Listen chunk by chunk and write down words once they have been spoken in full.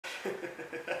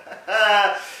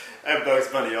That Bugs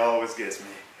Bunny always gets me.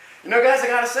 You know, guys, I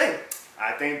gotta say,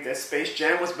 I think that Space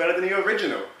Jam was better than the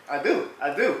original. I do.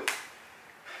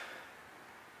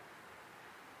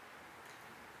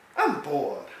 I'm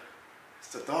bored. It's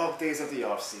the dog days of the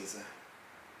off-season.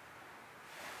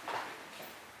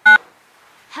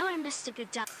 Hello, Mr.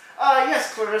 Goodell.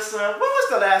 Yes, Clarissa. When was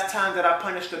the last time that I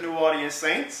punished the New Orleans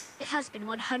Saints? It has been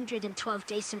 112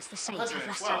 days since the Saints have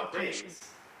last had a punishment.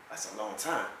 That's a long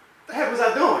time. What the heck was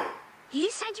I doing? You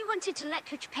said you wanted to let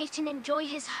Coach Payton enjoy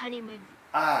his honeymoon.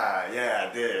 Yeah,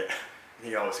 I did.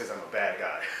 He always says I'm a bad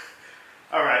guy.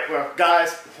 All right, well,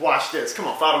 guys, watch this. Come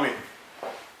on, follow me.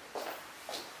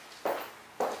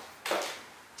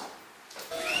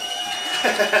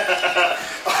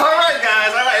 All right,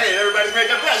 guys. All right, hey, everybody's made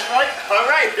their best, right? All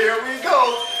right, here we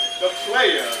go. The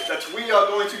player that we are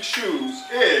going to choose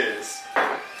is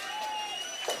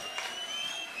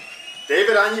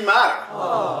David Onyemata.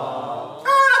 All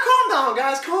right, calm down,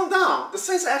 guys. Calm down. The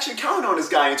Saints are actually counting on this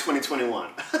guy in 2021.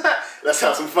 Let's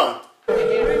have some fun.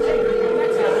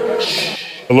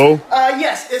 Hello?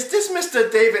 Yes, is this Mr.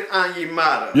 David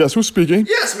Onyemata? Yes, who's speaking?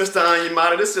 Yes, Mr.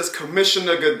 Onyemata, this is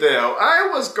Commissioner Goodell. I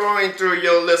was going through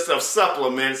your list of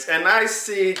supplements, and I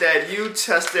see that you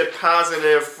tested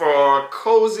positive for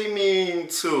Cozyamine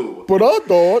 2. But I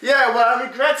thought... Yeah, well, I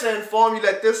regret to inform you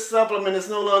that this supplement is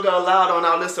no longer allowed on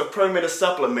our list of permitted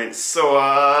supplements, so,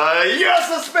 you're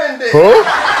suspended! Huh?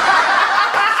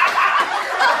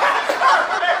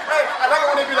 I like it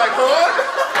when they be like, huh?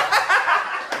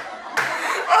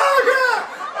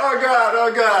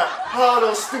 Oh God, oh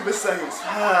those stupid Saints.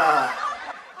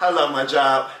 I love my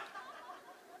job.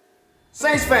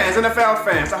 Saints fans, NFL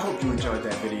fans, I hope you enjoyed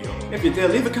that video. If you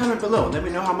did, leave a comment below. Let me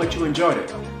know how much you enjoyed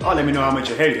it. Or let me know how much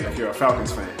you hated it if you're a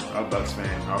Falcons fan, or a Bucks fan,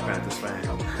 or a Panthers fan.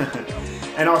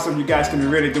 And also, you guys can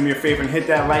really do me a favor and hit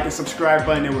that like and subscribe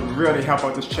button. It would really help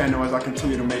out this channel as I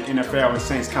continue to make NFL and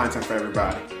Saints content for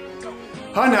everybody.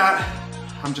 Or not,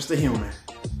 I'm just a human.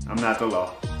 I'm not the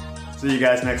law. See you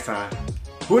guys next time.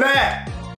 Who that?